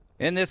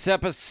In this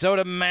episode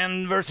of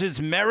Man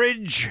vs.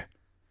 Marriage,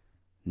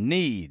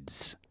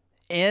 needs.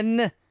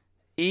 N-E-E-D-S.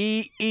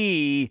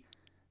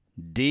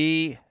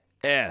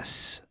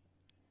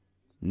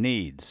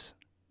 Needs.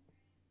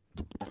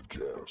 The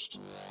podcast.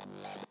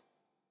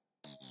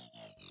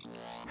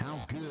 How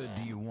good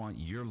do you want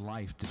your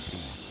life to be?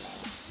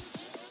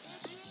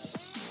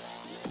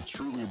 It's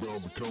truly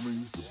about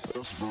becoming the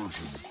best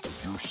version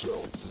of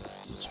yourself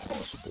that's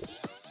possible.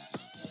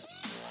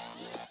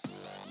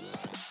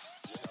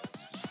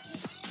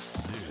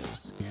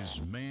 This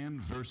is Man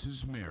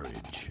vs.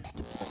 Marriage.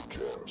 The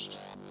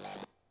podcast.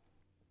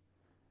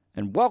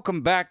 And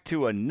welcome back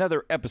to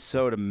another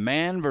episode of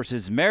Man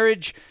vs.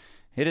 Marriage.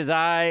 It is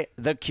I,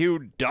 the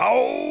Q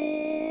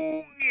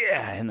Dog,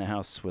 in the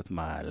house with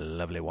my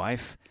lovely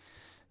wife,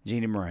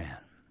 Jeannie Moran.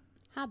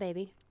 Hi,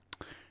 baby.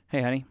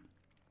 Hey, honey.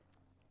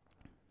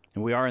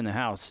 And we are in the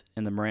house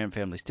in the Moran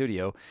family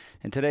studio.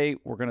 And today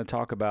we're going to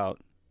talk about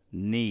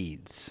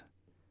needs.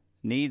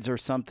 Needs are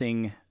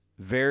something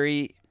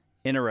very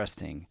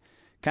interesting.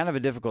 Kind of a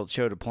difficult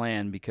show to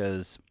plan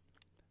because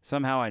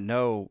somehow I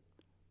know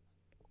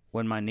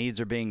when my needs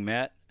are being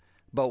met,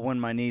 but when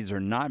my needs are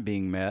not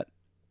being met,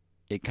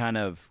 it kind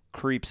of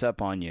creeps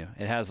up on you.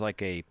 It has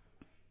like a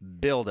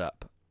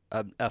buildup,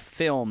 a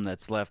film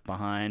that's left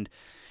behind.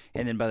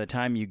 And then by the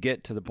time you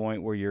get to the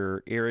point where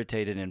you're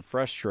irritated and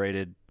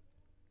frustrated,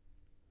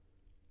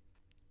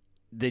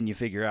 then you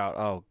figure out,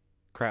 oh,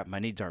 crap, my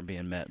needs aren't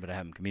being met, but I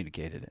haven't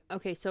communicated it.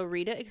 Okay, so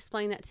Rita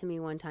explained that to me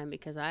one time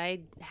because I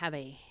have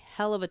a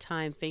hell of a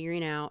time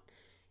figuring out,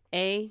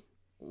 A,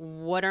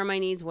 what are my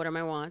needs, what are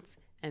my wants,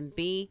 and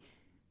B,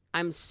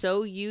 I'm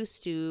so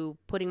used to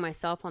putting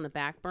myself on the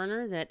back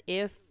burner that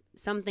if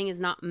something is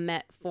not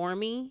met for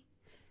me,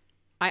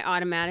 I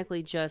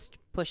automatically just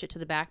push it to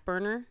the back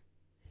burner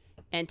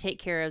and take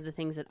care of the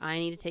things that I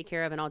need to take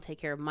care of, and I'll take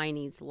care of my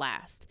needs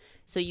last.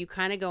 So you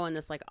kind of go in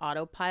this like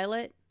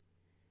autopilot,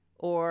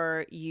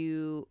 or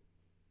you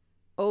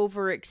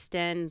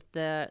overextend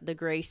the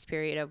grace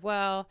period of,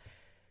 well,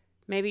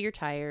 maybe you're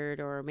tired,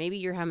 or maybe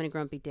you're having a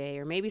grumpy day,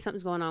 or maybe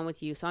something's going on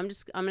with you. So I'm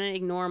going to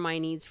ignore my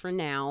needs for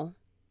now,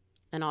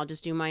 and I'll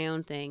just do my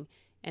own thing,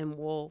 and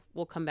we'll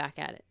come back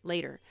at it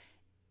later.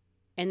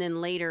 And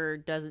then later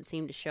doesn't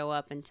seem to show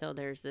up until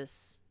there's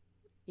this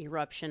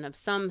eruption of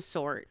some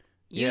sort.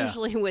 Yeah.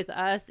 Usually with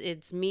us,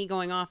 it's me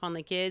going off on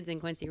the kids and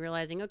Quincy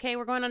realizing, okay,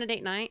 we're going on a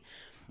date night.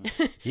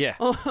 Yeah.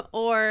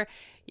 or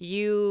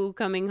you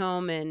coming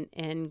home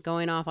and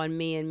going off on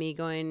me and me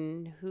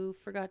going, who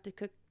forgot to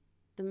cook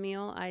the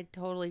meal? I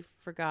totally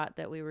forgot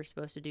that we were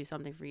supposed to do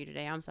something for you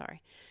today. I'm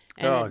sorry.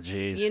 And Oh, it's,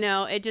 geez. You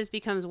know, it just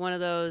becomes one of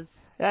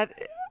those. That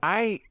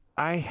I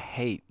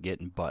hate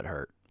getting butt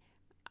hurt.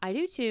 I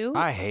do too.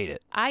 I hate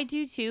it. I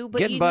do too. But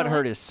Getting you know butt what?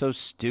 hurt is so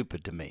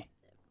stupid to me.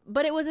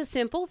 But it was a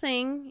simple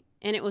thing,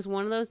 and it was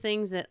one of those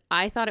things that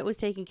I thought it was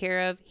taken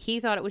care of. He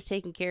thought it was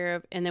taken care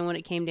of, and then when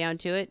it came down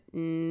to it,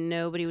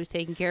 nobody was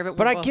taking care of it.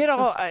 But We're I both- get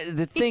all,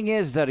 the thing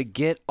is that I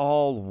get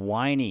all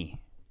whiny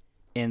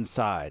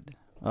inside.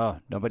 Oh,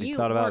 nobody You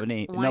thought about weren't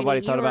me. whiny.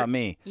 Nobody You thought were- about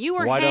me. You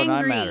were Why hangry. don't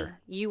I matter?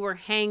 You were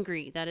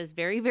hangry. That is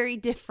very, very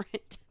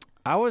different.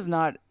 I was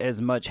not as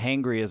much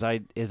hangry as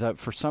I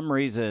for some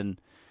reason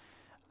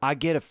I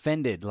get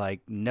offended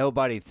like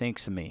nobody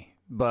thinks of me.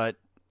 But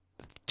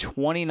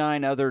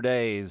 29 other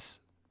days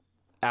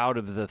out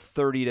of the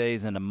 30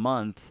 days in a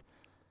month,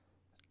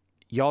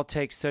 y'all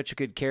take such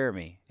good care of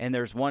me. And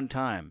there's one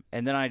time,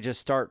 and then I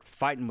just start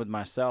fighting with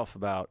myself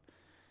about,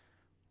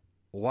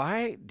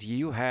 why do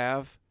you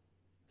have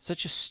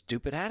such a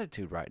stupid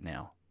attitude right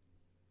now?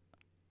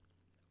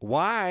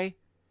 Why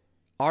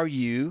are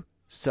you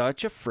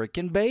such a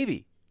freaking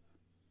baby?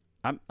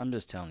 I'm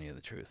just telling you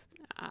the truth.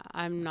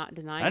 I'm not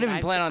denying. I didn't it.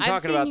 even plan on I've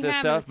talking seen about you this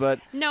having- stuff, but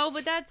No,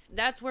 but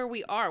that's where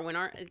we are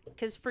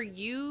because for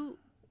you,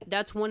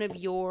 that's one of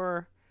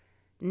your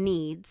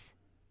needs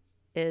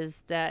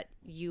is that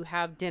you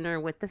have dinner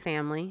with the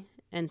family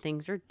and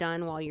things are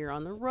done while you're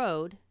on the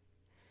road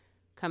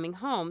coming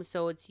home.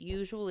 So it's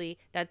usually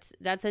that's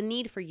a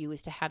need for you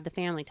is to have the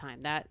family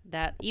time.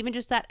 That even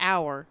just that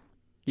hour,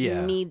 yeah.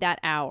 you need that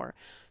hour.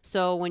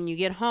 So when you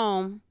get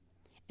home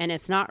and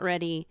it's not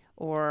ready,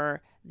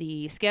 or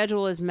the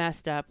schedule is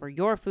messed up, or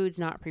your food's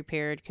not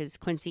prepared, because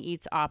Quincy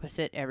eats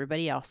opposite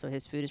everybody else, so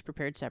his food is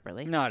prepared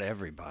separately. Not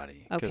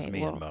everybody, because Okay, me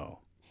well, and Mo,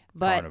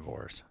 but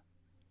carnivores.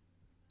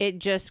 it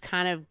just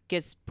kind of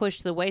gets pushed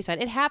to the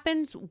wayside. It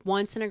happens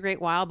once in a great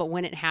while, but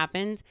when it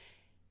happens,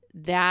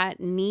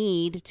 that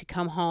need to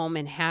come home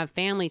and have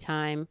family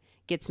time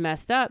gets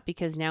messed up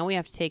because now we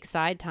have to take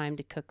side time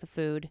to cook the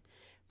food,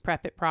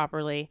 prep it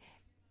properly.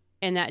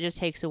 And that just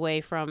takes away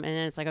from, and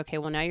then it's like, okay,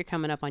 well, now you're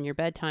coming up on your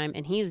bedtime.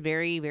 And he's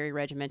very, very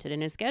regimented in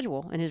his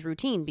schedule and his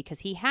routine because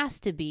he has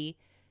to be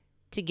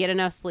to get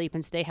enough sleep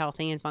and stay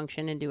healthy and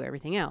function and do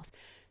everything else.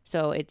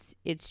 So it's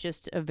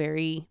just a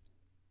very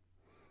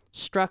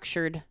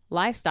structured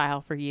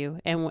lifestyle for you.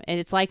 And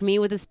it's like me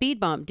with a speed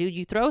bump. Dude,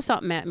 you throw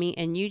something at me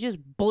and you just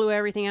blew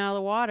everything out of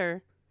the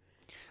water.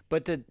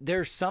 But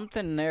there's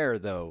something there,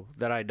 though,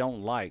 that I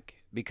don't like,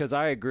 because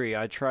I agree.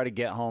 I try to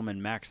get home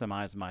and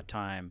maximize my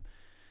time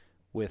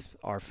with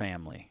our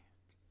family.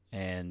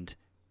 And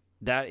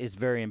that is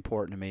very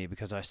important to me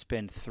because I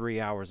spend 3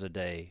 hours a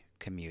day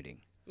commuting.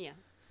 Yeah.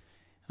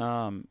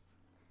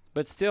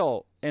 But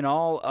still, in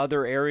all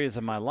other areas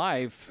of my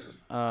life,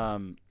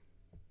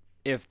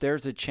 if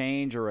there's a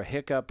change or a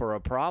hiccup or a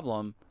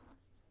problem,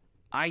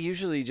 I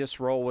usually just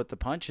roll with the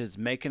punches,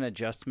 make an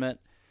adjustment,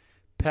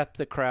 pep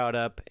the crowd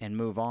up, and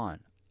move on.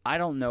 I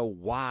don't know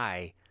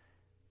why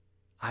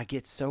I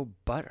get so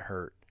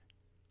butthurt.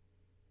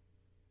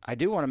 I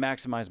do want to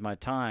maximize my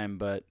time,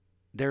 but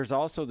there's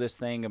also this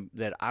thing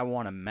that I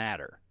want to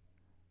matter.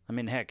 I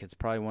mean, heck, it's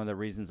probably one of the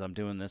reasons I'm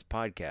doing this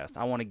podcast.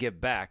 I want to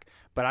give back,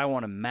 but I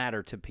want to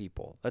matter to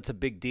people. That's a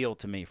big deal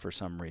to me for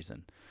some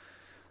reason.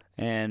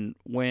 And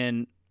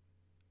when,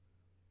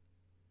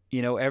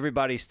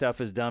 everybody's stuff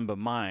is done but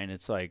mine,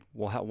 it's like,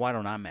 well, why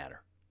don't I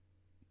matter?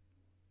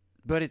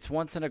 But it's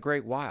once in a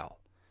great while.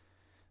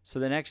 So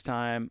the next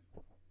time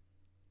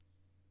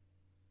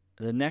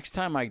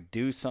I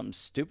do something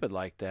stupid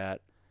like that,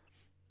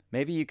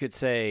 maybe you could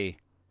say,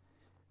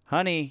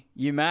 honey,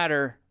 you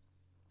matter.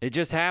 It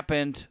just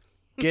happened.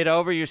 Get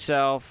over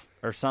yourself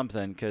or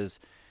something. Because,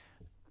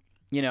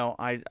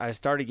 I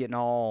started getting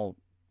all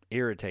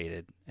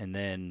irritated. And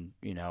then,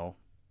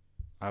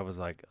 I was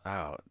like,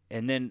 oh.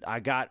 And then I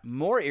got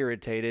more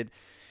irritated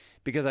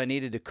because I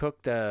needed to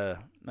cook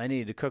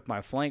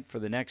my flank for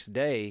the next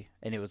day.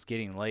 And it was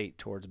getting late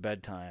towards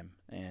bedtime.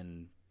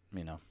 And,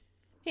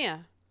 Yeah.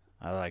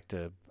 I like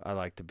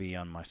to be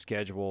on my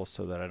schedule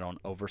so that I don't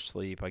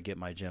oversleep. I get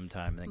my gym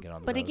time and then get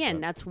on the But road.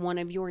 again, that's one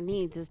of your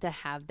needs, is to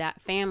have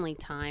that family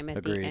time at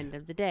Agreed. the end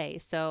of the day.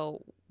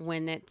 So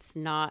when it's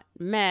not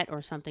met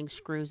or something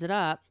screws it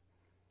up,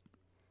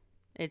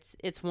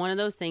 it's one of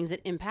those things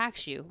that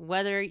impacts you.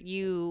 Whether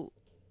you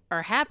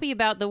are happy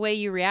about the way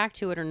you react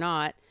to it or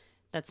not,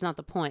 that's not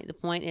the point. The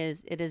point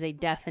is, it is a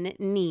definite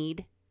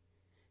need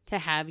to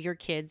have your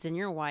kids and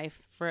your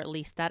wife for at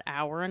least that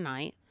hour a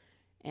night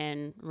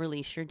and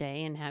release your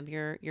day and have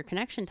your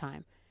connection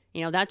time.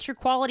 That's your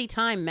quality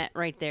time met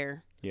right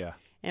there. Yeah.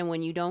 And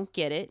when you don't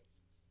get it,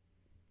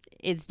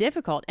 it's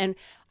difficult. And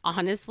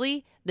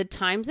honestly, the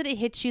times that it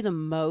hits you the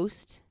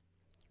most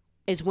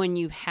is when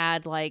you've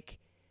had like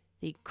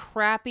the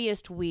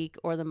crappiest week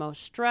or the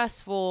most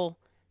stressful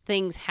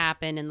things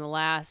happen in the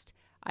last,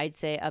 I'd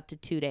say, up to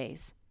 2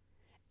 days.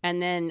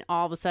 And then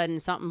all of a sudden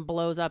something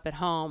blows up at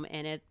home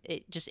and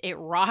it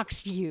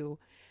rocks you.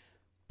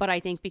 But I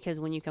think because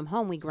when you come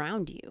home, we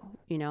ground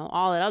you.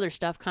 All that other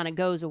stuff kind of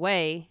goes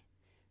away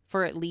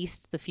for at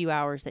least the few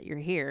hours that you're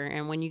here.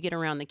 And when you get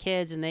around the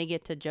kids and they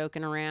get to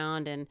joking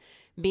around and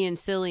being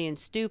silly and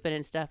stupid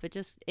and stuff,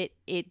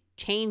 it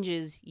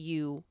changes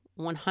you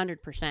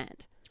 100%.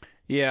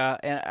 Yeah,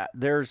 and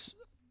there's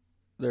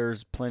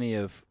plenty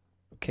of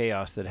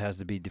chaos that has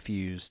to be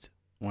diffused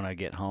when I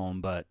get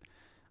home, but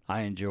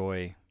I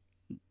enjoy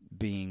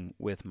being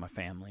with my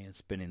family and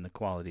spending the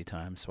quality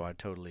time, so I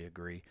totally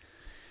agree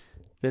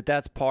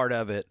that's part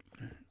of it.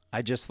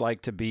 I just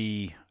like to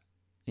be,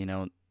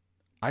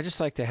 I just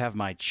like to have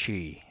my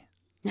chi,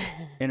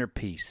 inner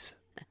peace.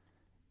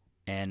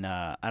 And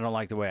I don't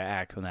like the way I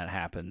act when that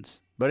happens.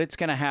 But it's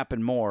going to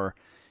happen more,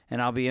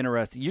 and I'll be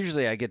interested.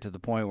 Usually I get to the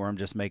point where I'm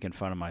just making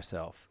fun of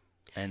myself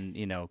and,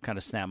 kind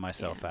of snap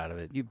myself out of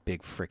it. You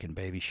big freaking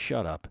baby,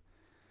 shut up.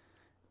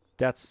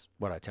 That's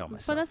what I tell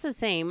myself. Well, that's the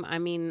same. I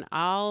mean,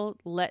 I'll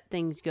let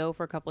things go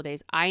for a couple of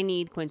days. I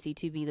need Quincy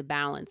to be the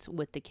balance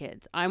with the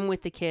kids. I'm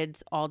with the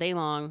kids all day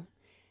long,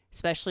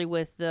 especially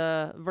with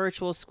the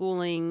virtual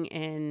schooling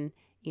and,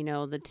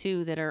 the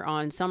two that are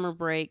on summer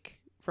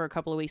break for a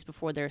couple of weeks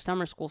before their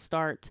summer school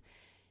starts.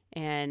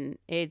 And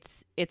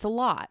it's a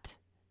lot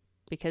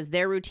because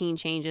their routine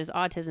changes.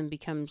 Autism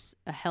becomes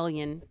a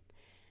hellion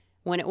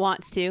when it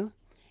wants to.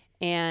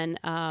 And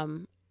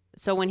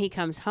so when he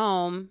comes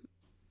home,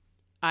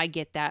 I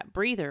get that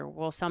breather.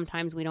 Well,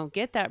 sometimes we don't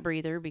get that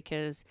breather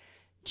because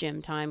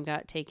gym time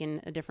got taken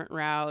a different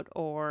route,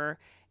 or,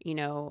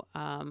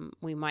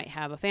 we might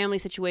have a family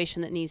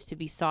situation that needs to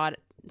be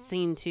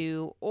seen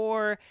to,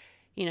 or,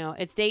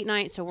 it's date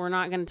night. So we're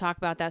not going to talk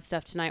about that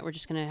stuff tonight. We're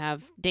just going to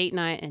have date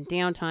night and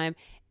downtime.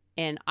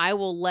 And I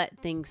will let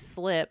things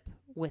slip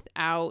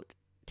without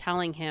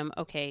telling him,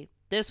 okay,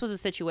 this was a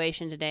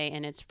situation today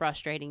and it's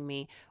frustrating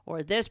me,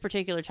 or this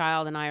particular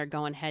child and I are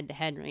going head to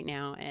head right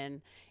now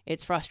and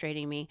it's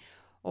frustrating me,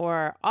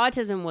 or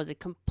autism was a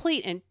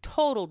complete and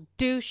total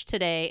douche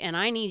today and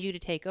I need you to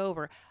take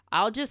over.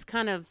 I'll just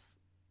kind of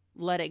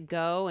let it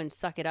go and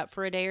suck it up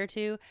for a day or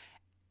two.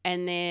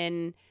 And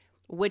then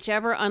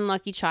whichever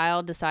unlucky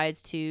child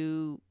decides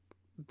to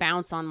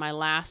bounce on my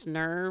last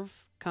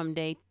nerve come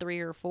day 3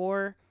 or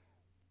 4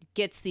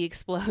 gets the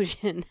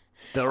explosion.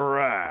 The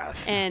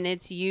wrath. And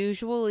it's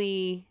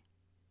usually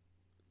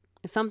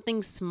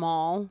something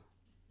small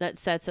that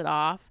sets it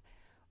off,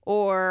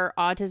 or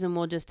autism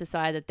will just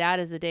decide that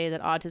is the day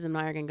that autism and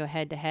I are going to go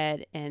head to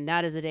head, and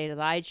that is the day that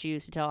I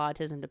choose to tell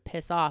autism to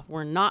piss off.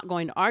 We're not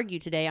going to argue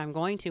today. I'm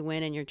going to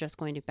win, and you're just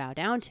going to bow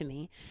down to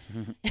me.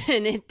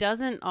 And it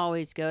doesn't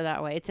always go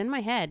that way. It's in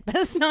my head, but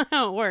that's not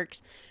how it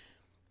works.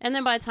 And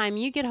then by the time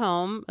you get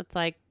home, it's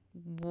like,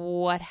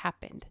 what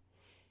happened?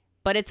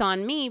 But it's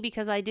on me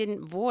because I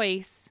didn't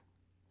voice,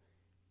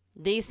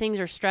 these things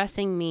are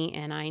stressing me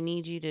and I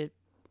need you to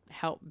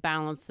help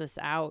balance this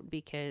out,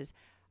 because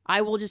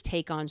I will just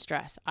take on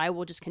stress. I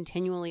will just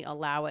continually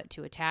allow it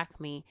to attack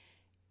me.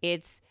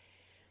 It's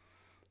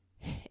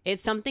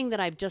something that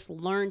I've just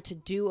learned to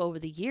do over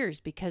the years,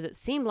 because it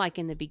seemed like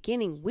in the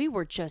beginning we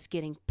were just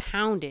getting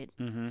pounded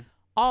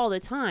all the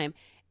time.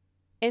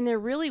 And there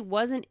really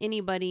wasn't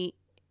anybody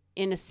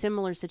in a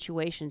similar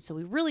situation. So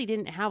we really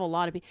didn't have a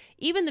lot of people,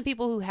 even the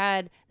people who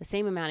had the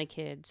same amount of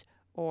kids,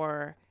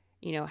 or,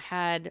 you know,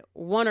 had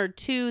one or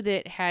two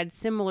that had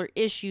similar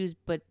issues,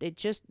 but it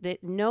just,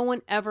 that no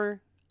one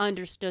ever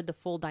understood the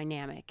full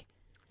dynamic.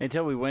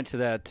 Until we went to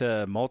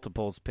that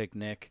multiples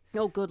picnic.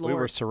 Oh, good Lord. We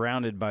were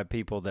surrounded by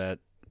people that...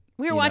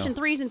 We were watching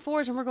 3s and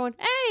 4s and we're going,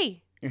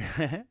 hey, wait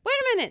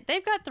a minute.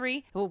 They've got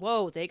 3. Oh,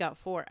 whoa, they got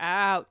 4.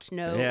 Ouch,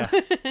 no. Yeah.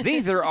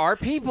 These are our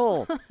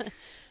people.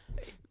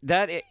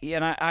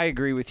 And I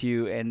agree with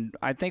you, and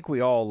I think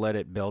we all let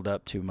it build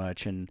up too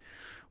much. And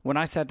when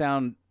I sat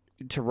down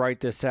to write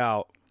this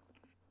out,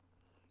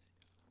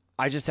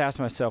 I just asked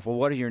myself, well,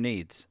 what are your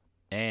needs?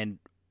 And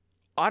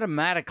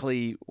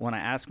automatically, when I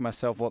ask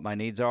myself what my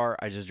needs are,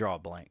 I just draw a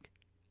blank.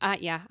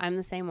 Yeah, I'm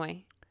the same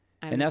way.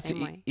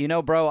 You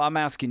know, bro, I'm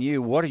asking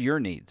you, what are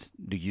your needs?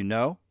 Do you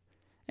know?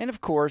 And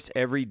of course,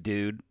 every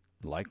dude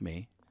like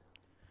me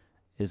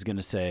is going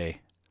to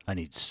say, I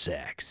need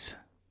sex.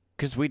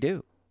 Because we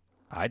do.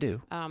 I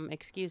do.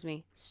 Excuse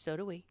me. So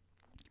do we.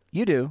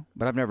 You do,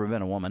 but I've never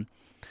been a woman.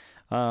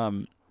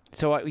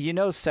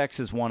 So sex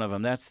is one of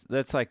them.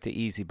 That's like the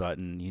easy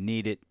button. You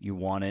need it. You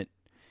want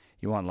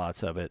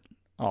lots of it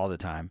all the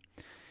time.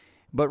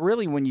 But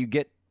really, when you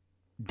get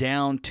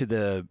down to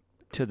the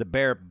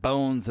bare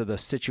bones of the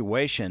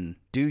situation,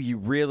 do you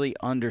really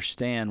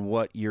understand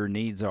what your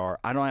needs are?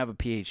 I don't have a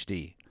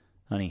PhD,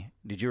 honey.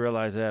 Did you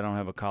realize that? I don't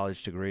have a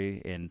college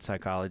degree in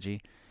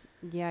psychology.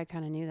 Yeah, I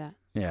kind of knew that.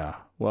 Yeah.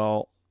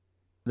 Well,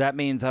 that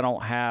means I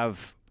don't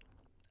have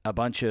a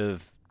bunch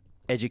of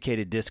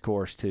educated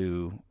discourse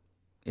to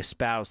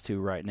espouse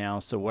to right now.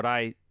 So what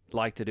I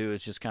like to do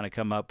is just kind of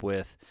come up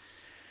with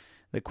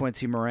the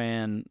Quincy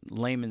Moran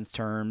layman's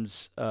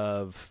terms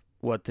of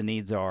what the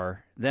needs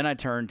are. Then I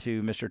turn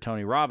to Mr.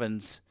 Tony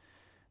Robbins,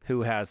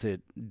 who has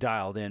it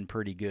dialed in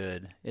pretty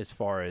good as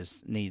far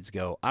as needs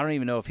go. I don't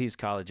even know if he's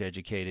college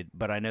educated,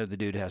 but I know the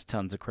dude has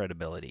tons of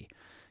credibility.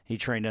 He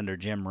trained under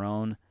Jim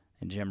Rohn,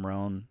 and Jim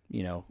Rohn,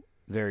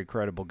 very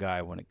credible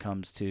guy when it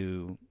comes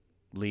to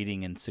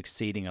leading and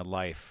succeeding a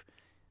life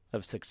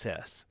of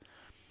success.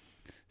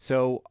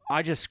 So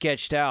I just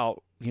sketched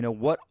out,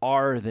 what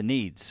are the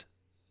needs?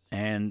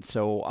 And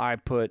so I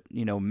put,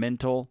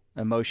 mental,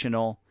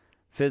 emotional,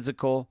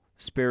 physical,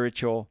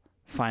 spiritual,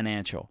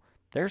 financial.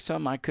 There's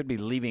some I could be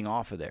leaving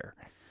off of there.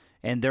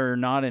 And they're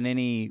not in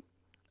any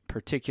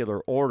particular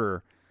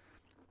order,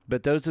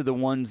 but those are the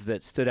ones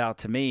that stood out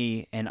to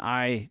me, and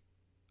I'm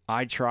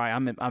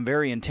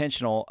very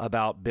intentional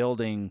about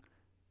building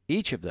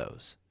each of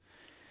those.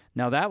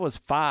 Now that was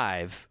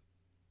 5.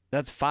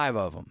 That's 5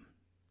 of them.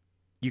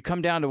 You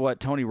come down to what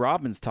Tony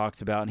Robbins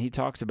talks about, and he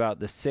talks about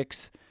the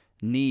 6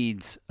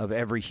 needs of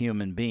every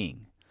human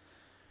being.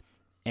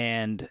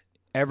 And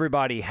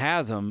everybody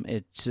has them.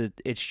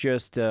 It's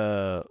just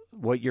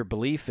what your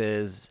belief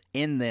is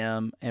in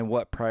them and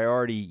what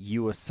priority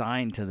you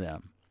assign to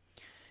them.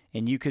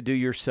 And you could do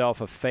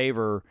yourself a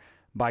favor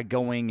by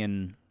going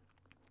and,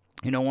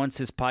 once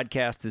this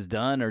podcast is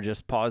done, or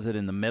just pause it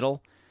in the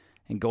middle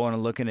and going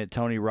and looking at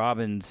Tony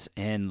Robbins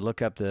and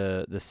look up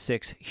the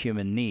 6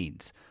 human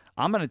needs.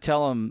 I'm going to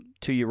tell them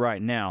to you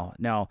right now.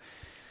 Now,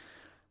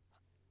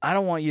 I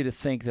don't want you to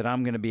think that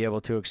I'm going to be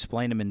able to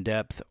explain them in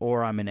depth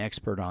or I'm an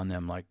expert on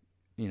them like,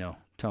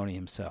 Tony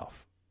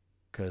himself,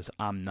 because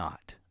I'm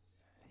not.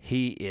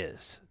 He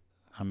is.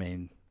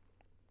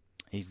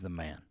 He's the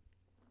man.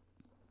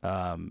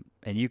 And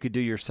you could do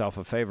yourself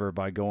a favor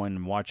by going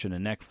and watching a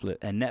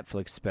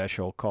Netflix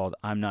special called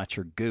I'm Not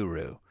Your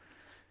Guru.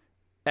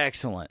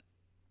 Excellent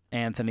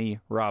Anthony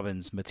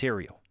Robbins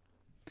material.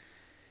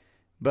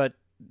 But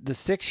the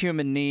 6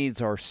 human needs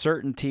are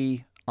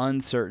certainty,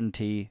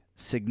 uncertainty,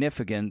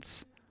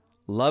 significance,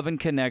 love and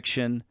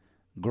connection,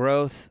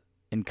 growth,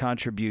 and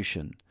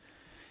contribution.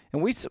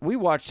 And we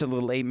watched a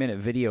little 8-minute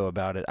video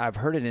about it. I've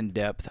heard it in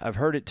depth. I've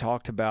heard it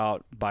talked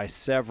about by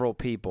several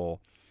people.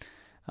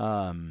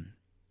 And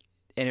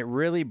it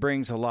really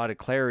brings a lot of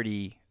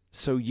clarity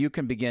so you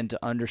can begin to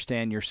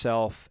understand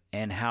yourself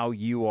and how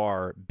you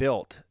are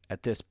built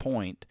at this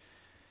point,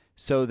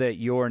 so that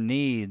your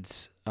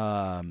needs,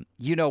 where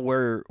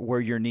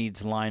your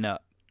needs line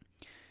up.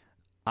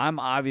 I'm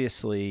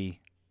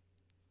obviously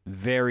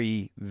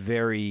very,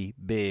 very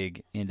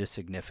big into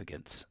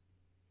significance.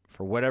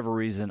 For whatever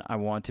reason, I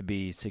want to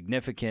be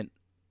significant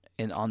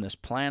on this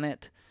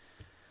planet.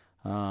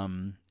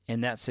 And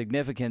that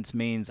significance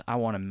means I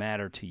want to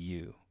matter to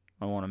you.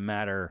 I want to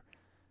matter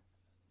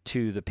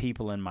to the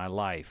people in my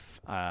life.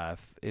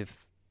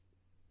 If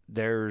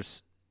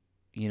there's,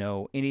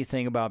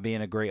 anything about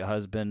being a great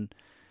husband,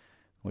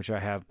 which I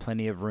have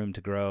plenty of room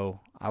to grow,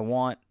 I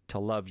want to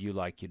love you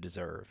like you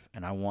deserve,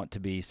 and I want to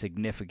be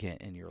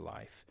significant in your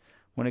life.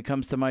 When it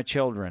comes to my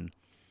children,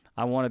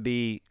 I want to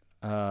be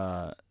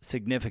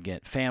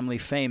significant, family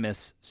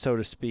famous, so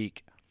to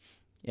speak,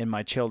 in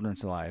my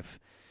children's life.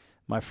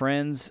 My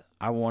friends,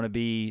 I want to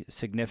be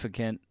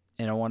significant,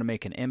 and I want to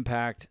make an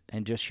impact,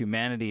 and just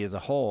humanity as a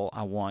whole,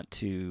 I want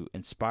to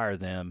inspire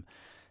them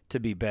to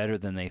be better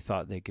than they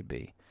thought they could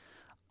be.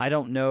 I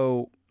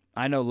know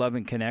love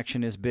and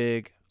connection is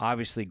big.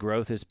 Obviously,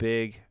 growth is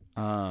big.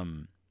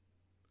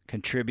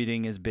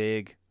 Contributing is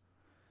big.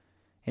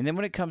 And then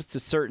when it comes to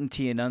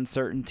certainty and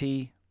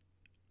uncertainty,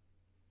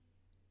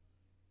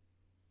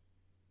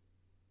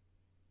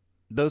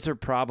 those are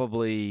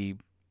probably,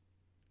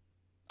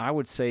 I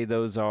would say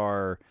those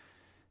are,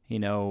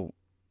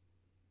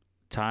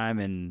 time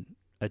and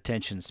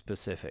attention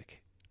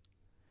specific.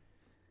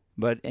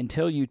 But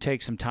until you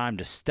take some time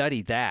to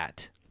study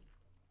that,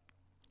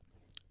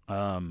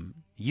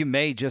 you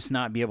may just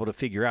not be able to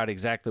figure out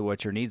exactly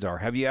what your needs are.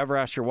 Have you ever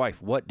asked your wife,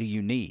 what do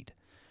you need?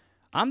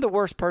 I'm the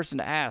worst person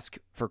to ask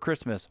for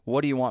Christmas,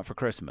 what do you want for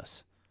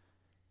Christmas?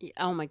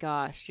 Oh my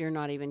gosh, you're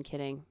not even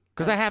kidding.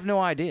 Because I have no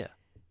idea.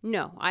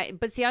 No,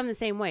 but see, I'm the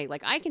same way.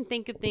 Like, I can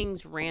think of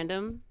things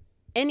random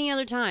any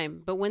other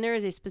time, but when there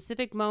is a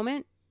specific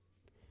moment,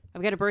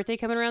 I've got a birthday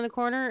coming around the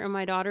corner, and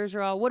my daughters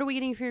are all, what are we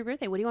getting for your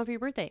birthday? What do you want for your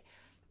birthday?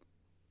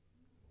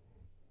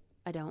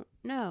 I don't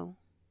know.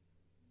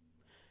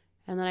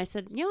 And then I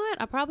said, you know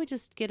what? I'll probably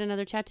just get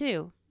another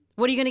tattoo.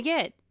 What are you going to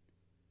get?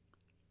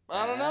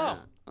 I don't know.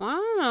 I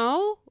don't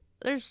know.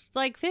 There's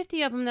like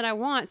 50 of them that I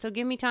want, so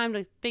give me time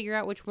to figure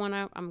out which one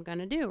I'm going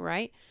to do,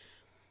 right?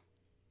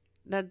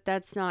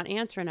 That's not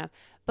answer enough.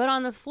 But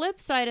on the flip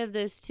side of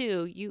this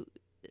too,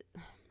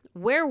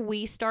 where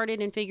we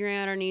started in figuring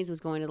out our needs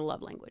was going to the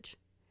love language.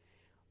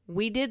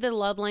 We did the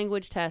love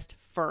language test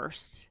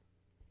first.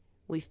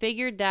 We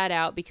figured that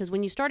out because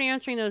when you start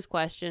answering those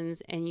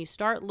questions and you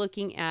start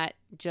looking at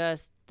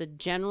just the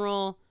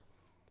general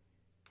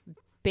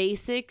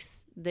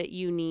basics that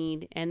you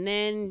need, and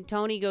then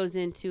Tony goes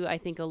into, I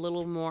think, a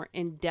little more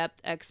in-depth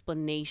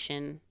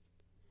explanation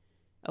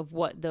of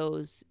what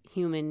those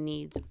human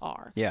needs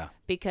are. Yeah.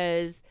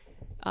 Because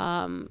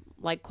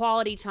like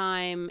quality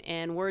time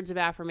and words of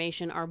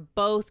affirmation are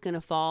both going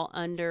to fall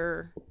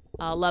under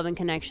love and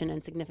connection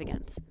and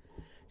significance.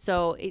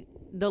 So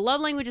the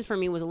love languages for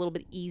me was a little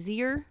bit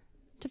easier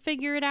to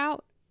figure it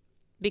out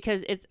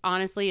because it's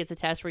a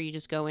test where you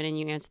just go in and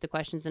you answer the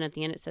questions. And at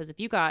the end it says, if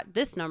you got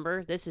this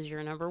number, this is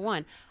your number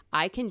one.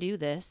 I can do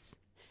this.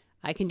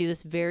 I can do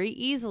this very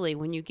easily.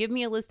 When you give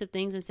me a list of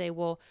things and say,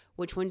 well,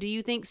 which one do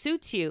you think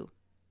suits you?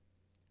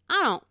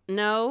 I don't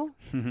know.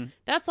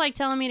 That's like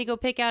telling me to go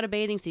pick out a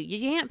bathing suit. You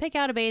can't pick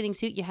out a bathing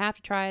suit. You have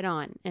to try it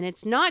on. And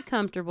it's not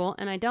comfortable,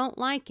 and I don't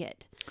like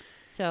it.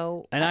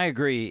 So, and I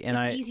agree. And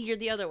it's easier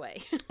the other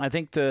way. I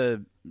think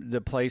the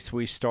place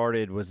we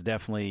started was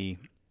definitely,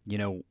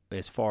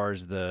 as far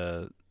as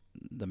the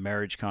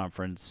marriage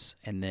conference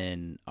and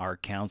then our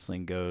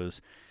counseling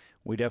goes,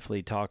 we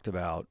definitely talked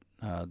about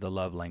the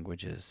love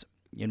languages.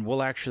 And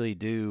we'll actually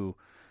do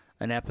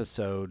an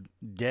episode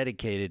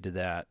dedicated to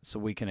that so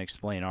we can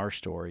explain our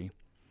story.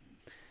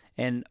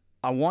 And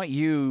I want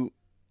you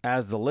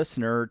as the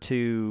listener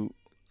to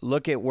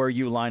look at where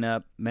you line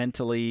up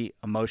mentally,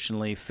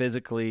 emotionally,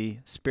 physically,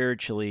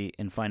 spiritually,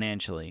 and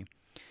financially.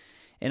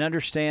 And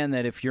understand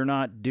that if you're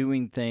not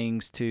doing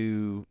things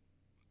to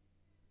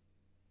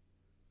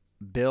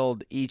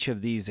build each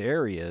of these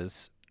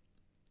areas,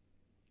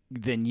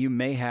 then you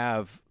may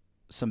have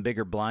some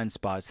bigger blind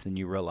spots than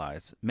you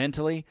realize.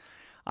 Mentally,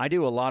 I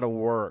do a lot of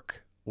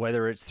work,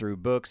 whether it's through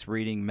books,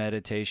 reading,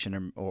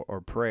 meditation,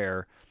 or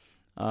prayer,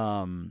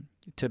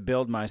 to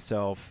build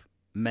myself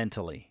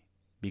mentally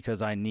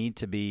because I need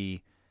to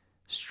be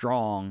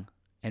strong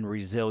and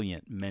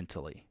resilient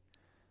mentally.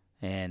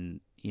 And,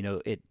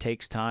 it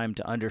takes time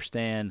to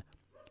understand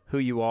who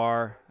you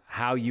are,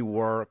 how you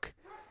work,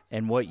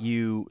 and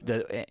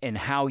and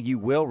how you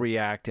will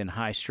react in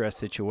high stress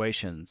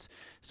situations.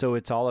 So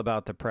it's all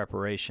about the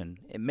preparation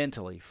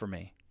mentally for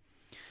me.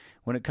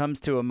 When it comes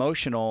to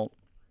emotional,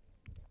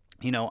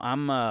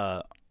 I'm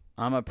a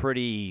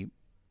pretty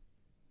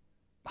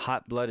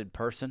hot-blooded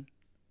person,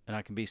 and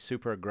I can be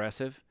super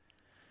aggressive.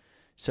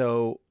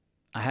 So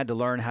I had to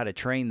learn how to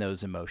train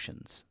those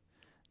emotions.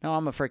 Now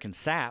I'm a freaking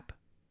sap.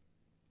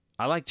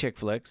 I like chick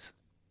flicks.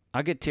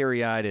 I get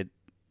teary-eyed at,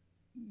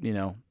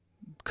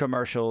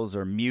 commercials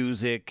or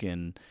music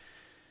and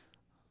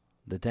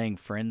the dang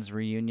Friends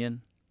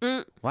reunion.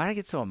 Why did I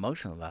get so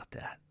emotional about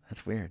that?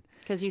 That's weird.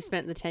 Because you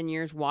spent the 10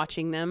 years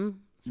watching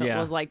them. So It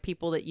was like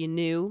people that you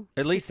knew.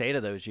 At least 8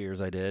 of those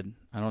years I did.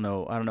 I don't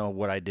know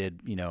what I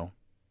did,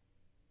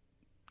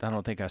 I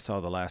don't think I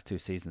saw the last 2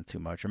 seasons too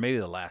much, or maybe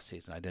the last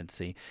season I didn't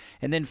see.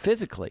 And then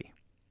physically,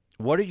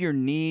 what are your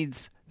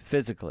needs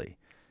physically?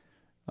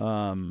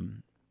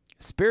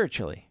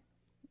 Spiritually,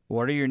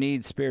 what are your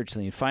needs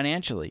spiritually? And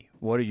financially,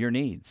 what are your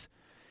needs?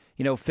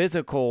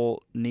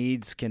 Physical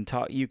needs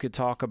you could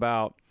talk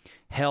about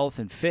health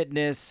and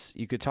fitness.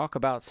 You could talk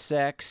about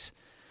sex.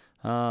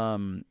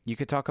 You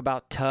could talk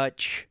about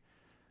touch.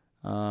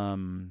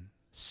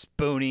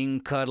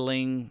 spooning,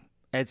 cuddling,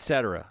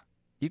 etc.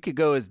 You could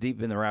go as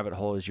deep in the rabbit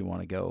hole as you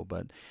want to go,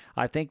 but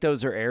I think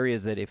those are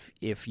areas that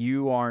if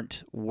you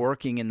aren't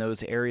working in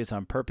those areas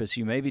on purpose,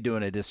 you may be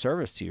doing a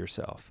disservice to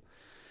yourself.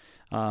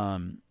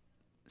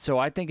 So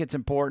I think it's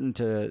important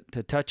to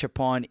touch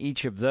upon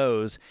each of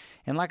those.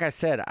 And like I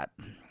said,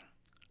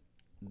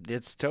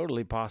 it's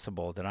totally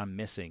possible that I'm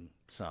missing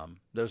some.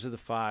 Those are the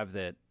 5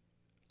 that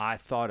I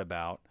thought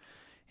about,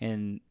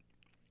 and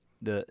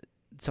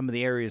some of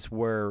the areas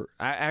where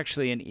I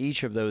actually in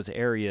each of those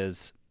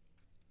areas,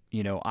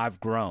 I've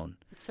grown.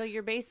 So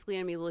you're basically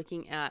going to be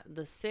looking at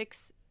the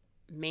 6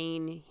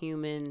 main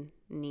human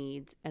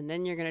needs, and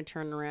then you're going to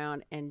turn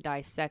around and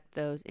dissect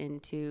those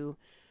into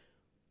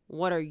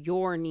what are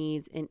your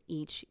needs in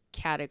each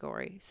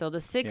category. So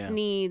the 6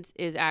 needs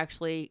is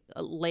actually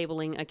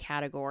labeling a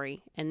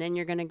category, and then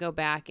you're going to go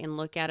back and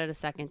look at it a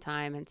second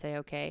time and say,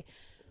 okay,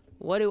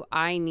 what do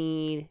I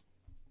need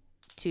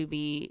to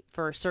be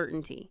for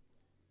certainty?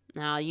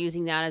 Now,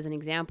 using that as an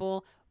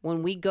example,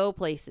 when we go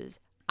places,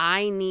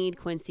 I need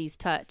Quincy's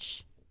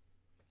touch.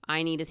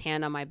 I need his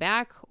hand on my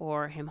back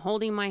or him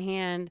holding my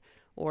hand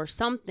or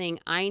something.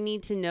 I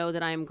need to know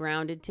that I'm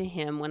grounded to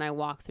him when I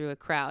walk through a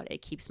crowd.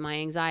 It keeps my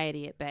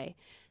anxiety at bay.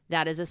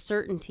 That is a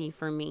certainty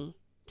for me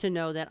to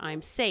know that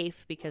I'm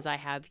safe because I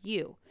have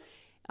you.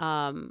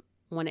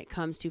 When it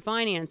comes to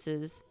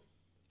finances,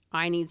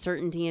 I need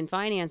certainty in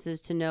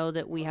finances to know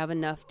that we have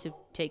enough to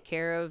take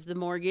care of the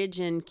mortgage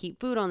and keep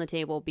food on the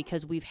table,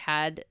 because we've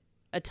had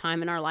a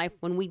time in our life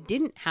when we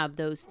didn't have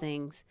those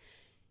things.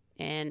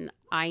 And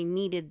I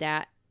needed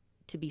that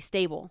to be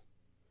stable.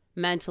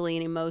 Mentally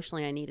and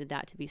emotionally, I needed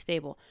that to be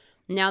stable.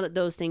 Now that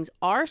those things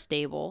are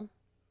stable,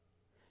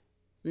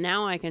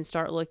 now I can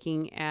start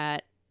looking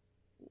at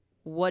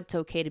what's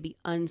okay to be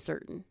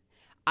uncertain.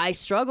 I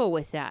struggle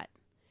with that.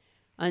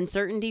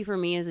 Uncertainty for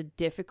me is a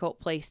difficult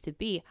place to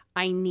be.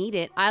 I need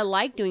it. I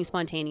like doing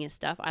spontaneous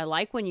stuff. I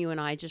like when you and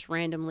I just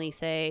randomly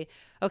say,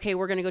 okay,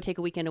 we're going to go take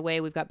a weekend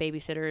away. We've got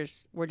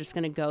babysitters. We're just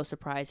going to go.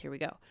 Surprise. Here we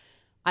go.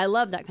 I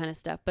love that kind of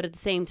stuff. But at the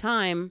same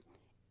time,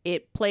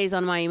 it plays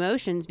on my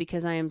emotions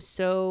because I am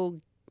so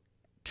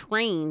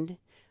trained.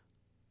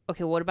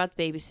 Okay, what about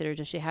the babysitter?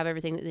 Does she have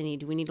everything that they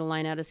need? Do we need to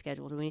line out a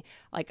schedule?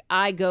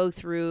 I go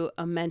through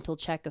a mental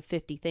check of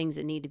 50 things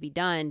that need to be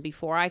done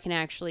before I can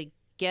actually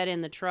get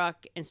in the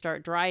truck and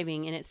start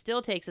driving. And it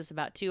still takes us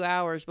about 2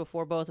 hours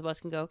before both of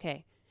us can go,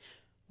 okay,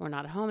 we're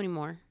not at home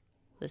anymore.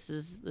 This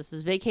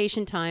is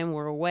vacation time.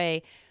 We're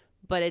away.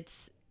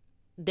 But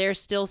there's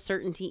still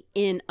certainty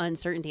in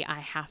uncertainty I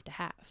have to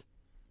have.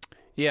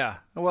 Yeah.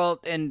 Well,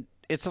 and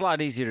it's a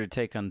lot easier to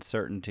take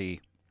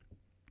uncertainty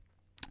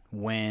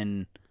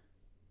when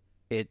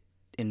it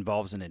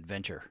involves an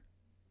adventure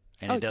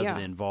and it doesn't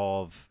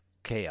involve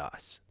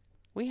chaos.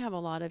 We have a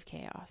lot of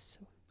chaos.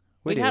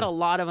 We've had a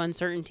lot of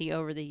uncertainty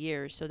over the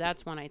years, so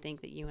that's one I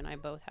think that you and I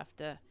both have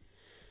to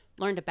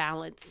learn to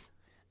balance.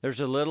 There's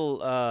a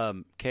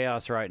little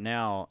chaos right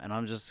now, and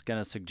I'm just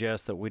going to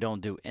suggest that we don't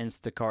do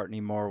Instacart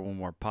anymore when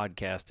we're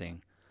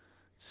podcasting.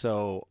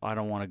 So I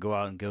don't want to go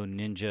out and go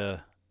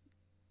Ninja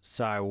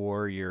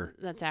Warrior.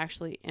 That's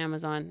actually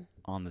Amazon.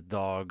 On the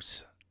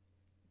dogs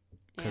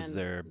because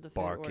they're the food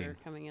barking. Order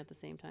coming at the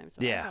same time,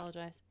 so Yeah. I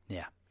apologize.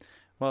 Yeah.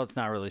 Well, it's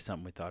not really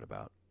something we thought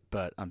about,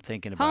 but I'm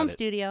thinking about Home it.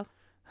 studio.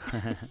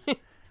 I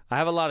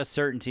have a lot of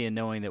certainty in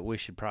knowing that we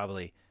should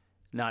probably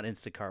not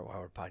Instacart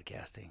while we're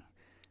podcasting.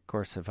 Of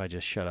course, if I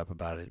just shut up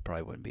about it, it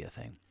probably wouldn't be a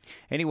thing.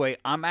 Anyway,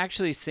 I'm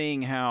actually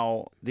seeing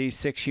how these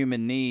 6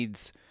 human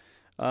needs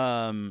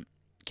can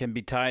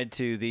be tied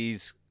to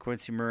these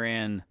Quincy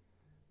Moran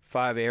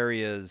 5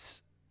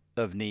 areas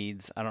of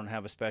needs. I don't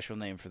have a special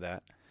name for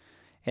that.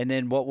 And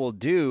then what we'll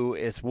do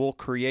is we'll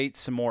create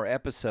some more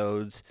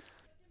episodes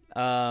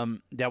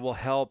that will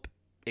help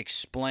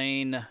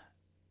explain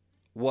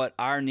what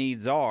our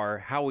needs are,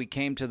 how we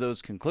came to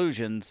those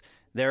conclusions,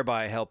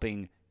 thereby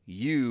helping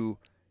you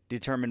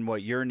determine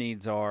what your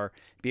needs are,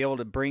 be able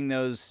to bring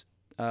those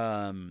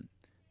to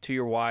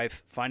your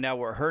wife, find out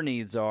what her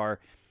needs are,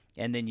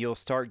 and then you'll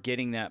start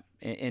getting that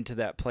into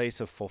that place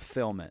of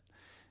fulfillment.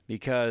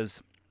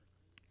 Because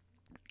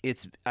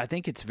I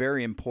think it's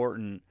very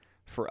important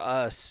for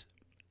us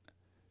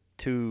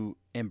to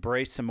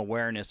embrace some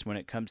awareness when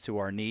it comes to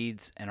our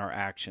needs and our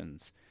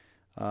actions.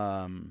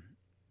 I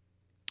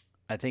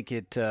think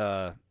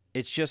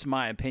it's just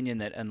my opinion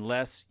that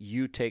unless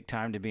you take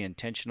time to be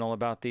intentional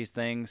about these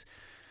things,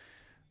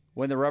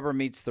 when the rubber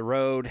meets the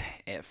road,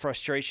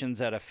 frustrations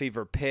at a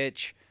fever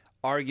pitch,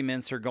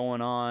 arguments are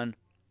going on,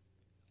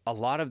 a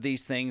lot of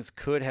these things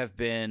could have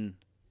been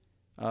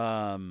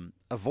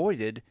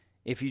avoided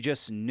if you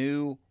just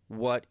knew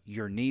what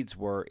your needs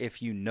were,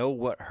 if you know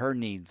what her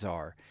needs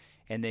are,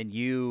 and then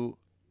you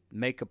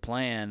make a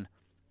plan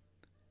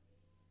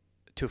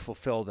to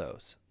fulfill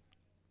those.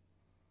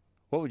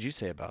 What would you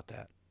say about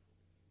that?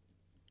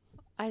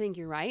 I think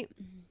you're right.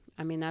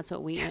 I mean, that's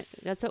what we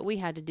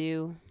had to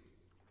do.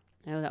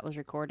 I know that was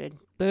recorded.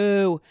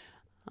 Boo.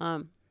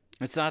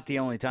 It's not the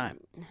only time.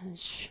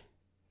 Shh.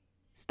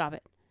 Stop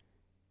it.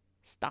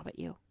 Stop it,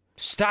 you.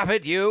 Stop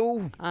it,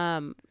 you.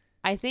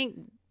 I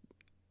think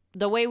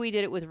the way we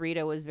did it with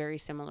Rita was very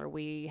similar.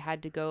 We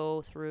had to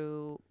go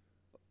through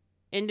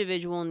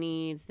individual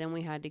needs, then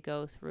we had to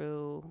go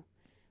through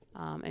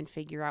and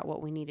figure out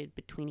what we needed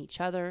between each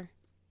other.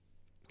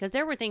 Because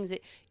there were things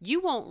that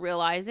you won't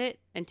realize it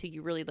until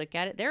you really look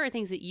at it. There are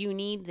things that you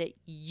need that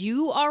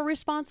you are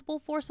responsible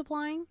for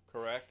supplying.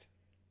 Correct.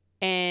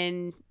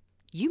 And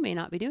you may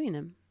not be doing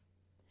them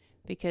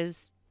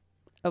because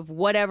of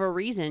whatever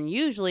reason.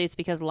 Usually it's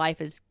because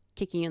life is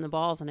kicking you in the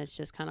balls and it's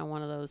just kind of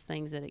one of those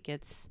things that it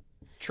gets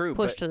True.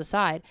 pushed to the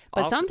side.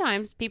 But also-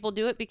 sometimes people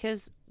do it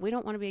because we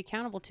don't want to be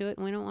accountable to it.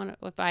 And we don't want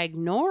to, if I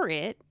ignore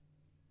it,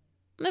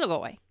 it'll go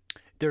away.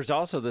 There's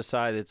also the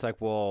side that's like,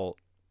 well,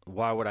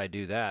 why would I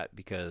do that?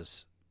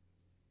 Because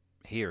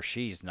he or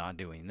she's not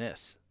doing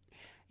this,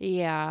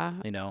 Yeah.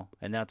 you know?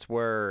 And that's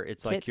where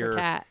it's Tit like for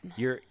tat.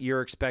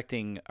 you're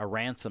expecting a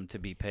ransom to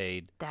be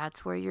paid.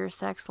 That's where your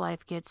sex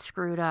life gets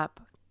screwed up.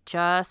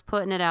 Just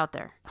putting it out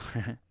there.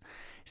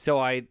 So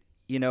and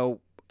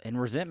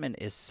resentment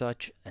is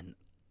such an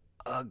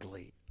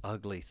ugly,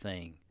 ugly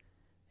thing.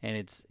 And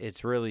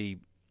it's really,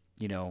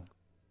 the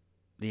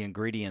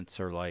ingredients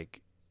are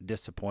like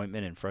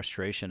disappointment and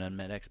frustration,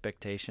 unmet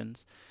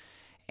expectations.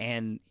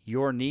 And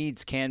your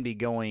needs can be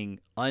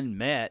going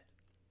unmet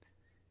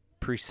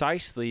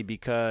precisely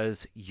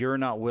because you're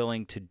not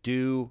willing to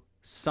do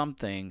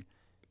something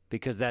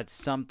because that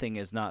something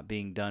is not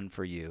being done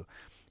for you.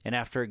 And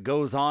after it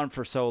goes on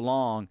for so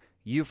long,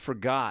 you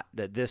forgot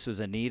that this was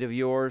a need of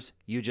yours.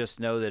 You just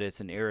know that it's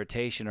an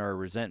irritation or a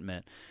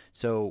resentment.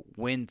 So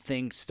when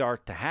things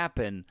start to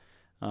happen,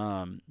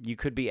 you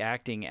could be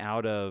acting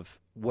out of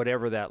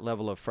whatever that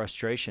level of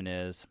frustration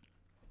is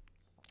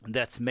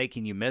that's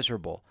making you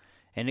miserable.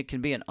 And it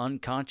can be an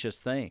unconscious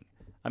thing.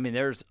 I mean,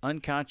 there's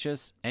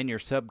unconscious and your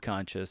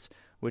subconscious,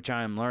 which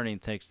I am learning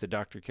thanks to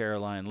Dr.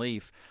 Caroline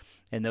Leaf.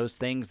 And those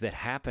things that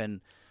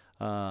happen,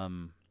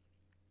 that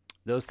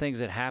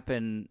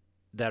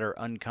are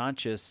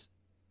unconscious,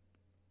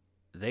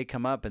 they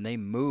come up and they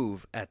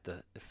move at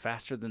the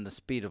faster than the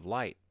speed of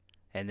light.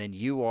 And then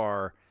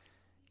your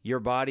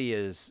body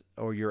is,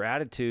 or your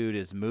attitude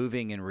is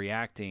moving and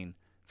reacting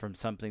from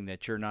something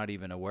that you're not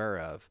even aware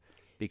of.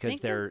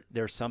 Because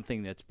there's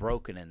something that's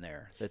broken in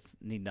there that's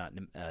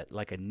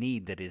like a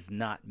need that is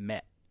not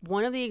met.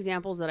 One of the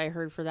examples that I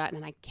heard for that,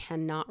 and I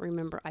cannot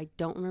remember, I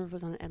don't remember if it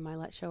was on an Ed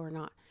Milet show or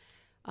not.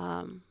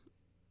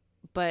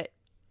 But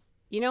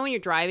when you're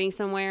driving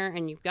somewhere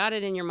and you've got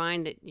it in your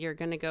mind that you're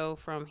going to go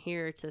from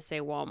here to, say,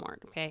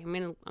 Walmart, okay? I'm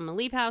going to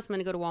leave house, I'm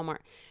going to go to Walmart.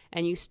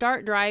 And you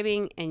start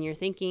driving and you're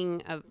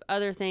thinking of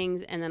other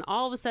things, and then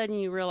all of a sudden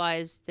you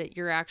realize that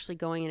you're actually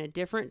going in a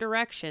different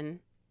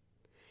direction,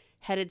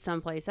 headed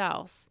someplace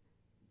else.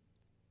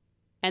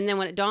 And then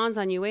when it dawns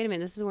on you, wait a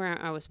minute, this is where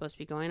I was supposed to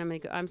be going.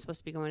 I'm supposed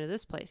to be going to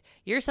this place.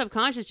 Your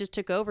subconscious just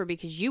took over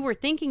because you were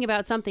thinking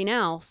about something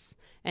else,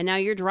 and now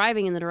you're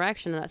driving in the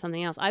direction of that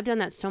something else. I've done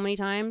that so many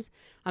times.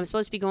 I'm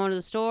supposed to be going to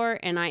the store,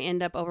 and I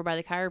end up over by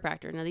the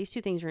chiropractor. Now, these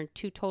two things are in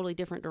two totally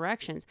different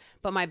directions,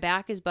 but my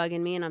back is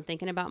bugging me, and I'm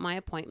thinking about my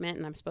appointment,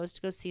 and I'm supposed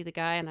to go see the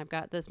guy, and I've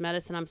got this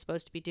medicine I'm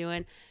supposed to be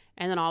doing,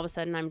 and then all of a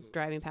sudden I'm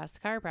driving past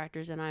the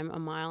chiropractors, and I'm 1.5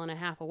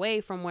 miles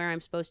away from where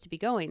I'm supposed to be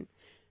going.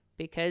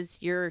 Because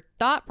your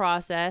thought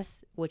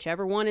process,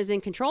 whichever one is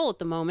in control at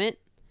the moment,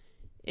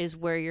 is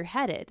where you're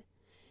headed.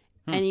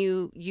 And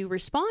you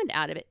respond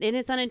out of it. And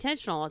it's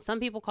unintentional.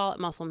 Some people call it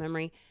muscle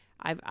memory.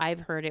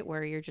 I've heard it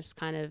where you're just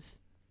kind of,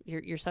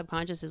 your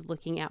subconscious is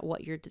looking at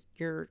what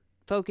you're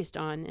focused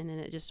on, and then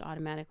it just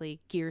automatically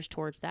gears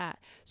towards that.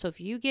 So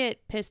if you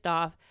get pissed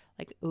off,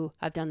 like, ooh,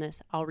 I've done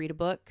this, I'll read a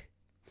book.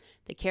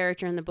 The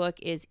character in the book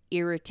is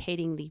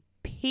irritating the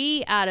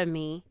pee out of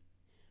me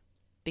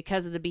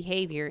because of the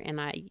behavior, and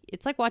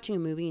it's like watching a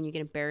movie and you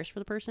get embarrassed for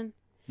the person.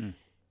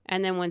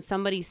 And then when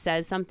somebody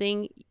says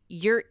something,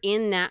 you're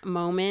in that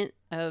moment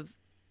of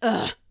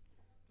ugh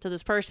to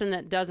this person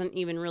that doesn't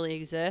even really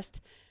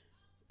exist,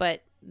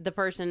 but the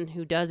person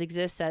who does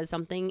exist says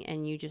something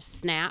and you just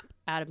snap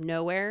out of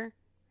nowhere.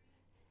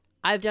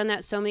 I've done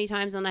that so many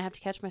times, and I have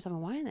to catch myself,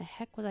 why in the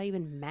heck was I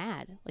even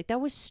mad? Like,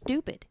 that was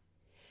stupid.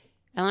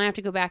 And I have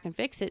to go back and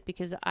fix it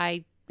because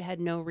I had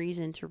no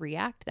reason to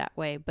react that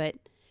way. But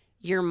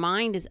your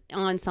mind is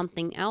on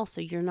something else,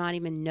 so you're not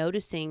even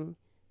noticing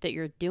that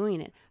you're doing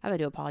it. I've had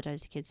to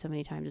apologize to kids so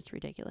many times, it's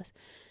ridiculous.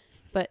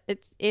 But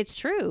it's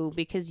true,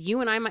 because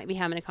you and I might be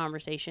having a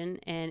conversation,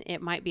 and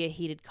it might be a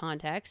heated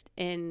context,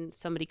 and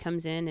somebody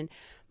comes in and,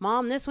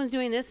 Mom, this one's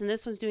doing this, and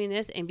this one's doing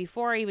this, and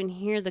before I even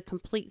hear the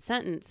complete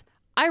sentence,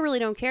 I really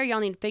don't care. Y'all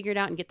need to figure it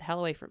out and get the hell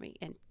away from me.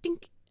 And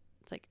dink.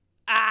 It's like,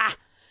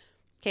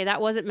 okay, that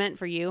wasn't meant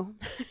for you.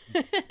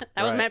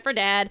 That was meant for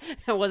Dad.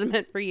 That wasn't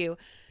meant for you.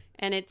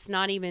 And it's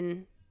not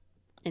even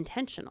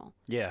intentional.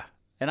 Yeah.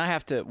 And I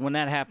have to, when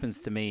that happens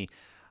to me,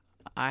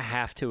 I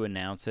have to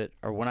announce it.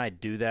 Or when I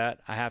do that,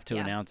 I have to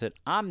announce it.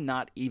 I'm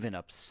not even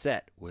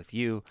upset with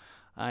you.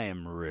 I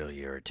am really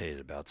irritated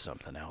about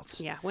something else.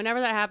 Yeah. Whenever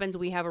that happens,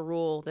 we have a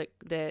rule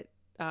that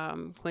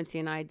Quincy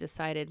and I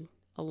decided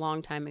a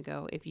long time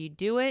ago. If you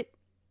do it,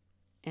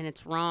 and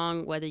it's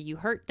wrong, whether you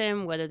hurt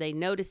them, whether they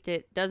noticed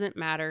it, doesn't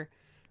matter.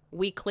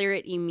 We clear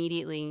it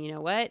immediately. You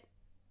know what?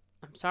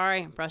 I'm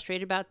sorry. I'm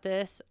frustrated about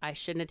this. I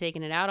shouldn't have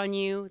taken it out on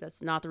you.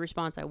 That's not the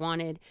response I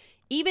wanted.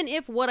 Even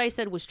if what I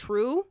said was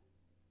true,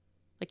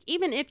 like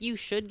even if you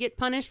should get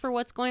punished for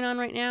what's going on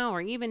right now,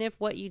 or even if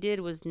what you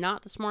did was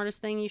not the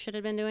smartest thing you should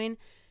have been doing,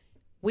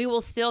 we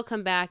will still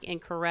come back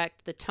and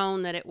correct the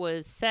tone that it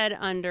was said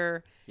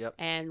under. Yep.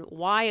 And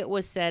why it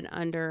was said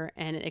under,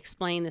 and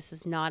explain this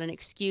is not an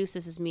excuse.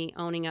 This is me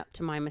owning up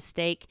to my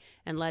mistake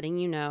and letting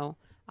you know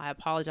I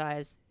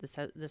apologize.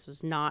 This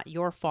was not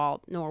your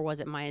fault, nor was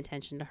it my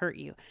intention to hurt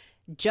you.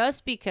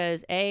 Just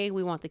because, A,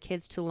 we want the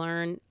kids to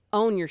learn,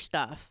 own your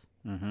stuff.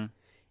 Mm-hmm.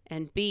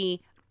 And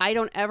B, I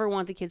don't ever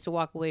want the kids to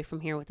walk away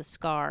from here with a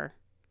scar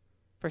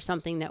for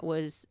something that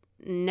was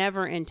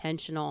never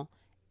intentional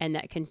and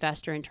that can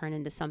fester and turn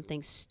into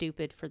something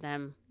stupid for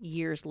them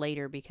years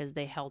later because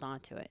they held on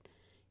to it,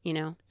 you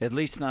know? At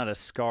least not a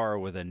scar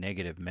with a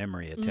negative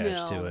memory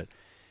attached to No. it.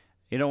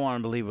 You don't want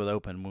them to leave with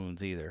open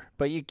wounds either.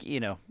 But you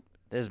know,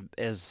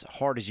 as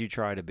hard as you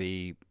try to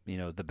be, you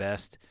know, the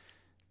best,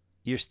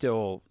 you're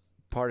still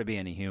part of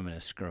being a human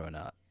is screwing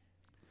up.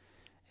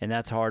 And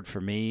that's hard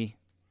for me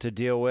to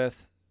deal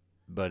with,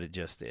 but it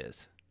just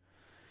is.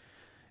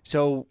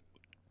 So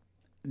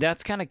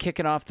that's kind of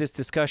kicking off this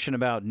discussion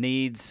about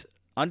needs.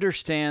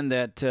 Understand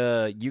that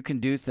you can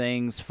do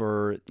things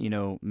for, you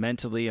know,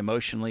 mentally,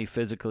 emotionally,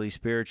 physically,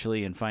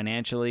 spiritually, and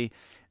financially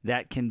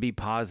that can be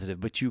positive,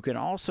 but you can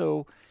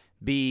also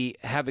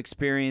have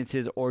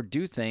experiences or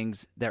do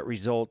things that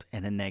result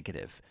in a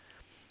negative.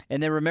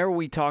 And then remember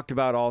we talked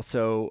about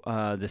also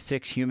the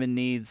 6 human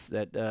needs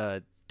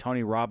that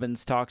Tony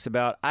Robbins talks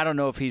about. I don't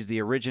know if he's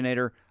the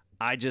originator.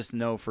 I just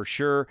know for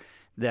sure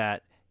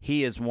that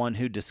he is one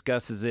who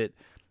discusses it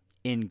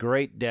in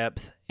great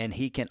depth, and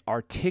he can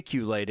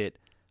articulate it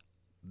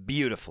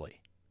beautifully.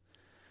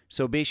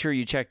 So be sure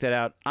you check that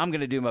out. I'm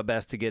going to do my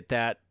best to get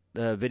that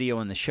video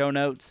in the show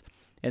notes.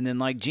 And then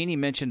like Jeannie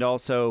mentioned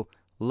also,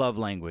 love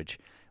language.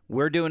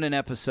 We're doing an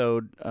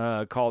episode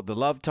called The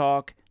Love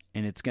Talk,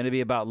 and it's going to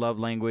be about love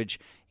language.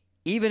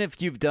 Even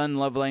if you've done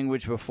love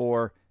language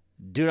before,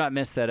 do not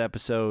miss that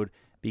episode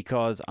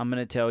because I'm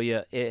going to tell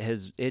you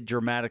it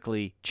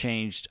dramatically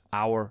changed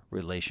our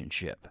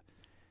relationship.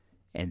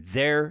 And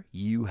there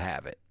you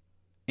have it.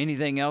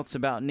 Anything else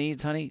about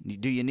needs, honey?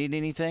 Do you need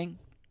anything?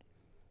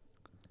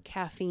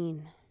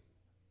 Caffeine.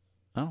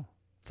 Oh,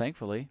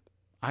 thankfully,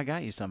 I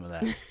got you some of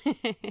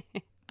that.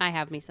 I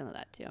have me some of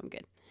that too. I'm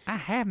good. I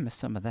have me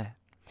some of that.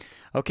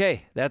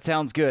 Okay, that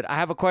sounds good. I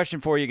have a question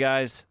for you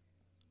guys.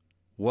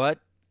 What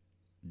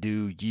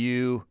do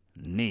you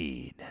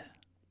need?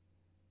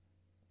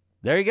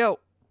 There you go.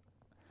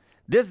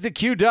 This is the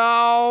Q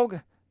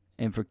Dog.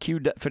 And for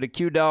the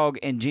Q Dog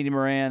and Jeannie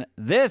Moran,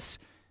 this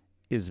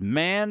is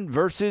Man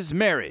versus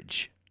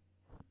Marriage.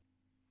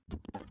 The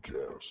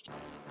podcast.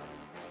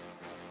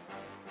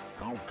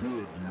 How good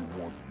do you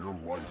want your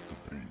life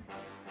to be?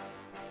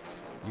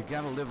 You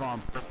gotta live on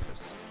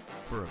purpose,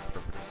 for a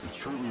purpose. It's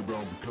truly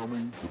about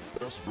becoming the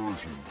best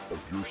version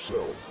of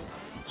yourself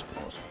that's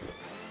possible.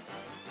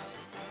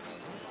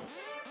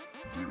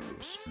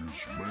 This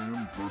is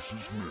Man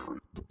vs.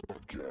 Marriage, the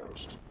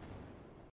podcast.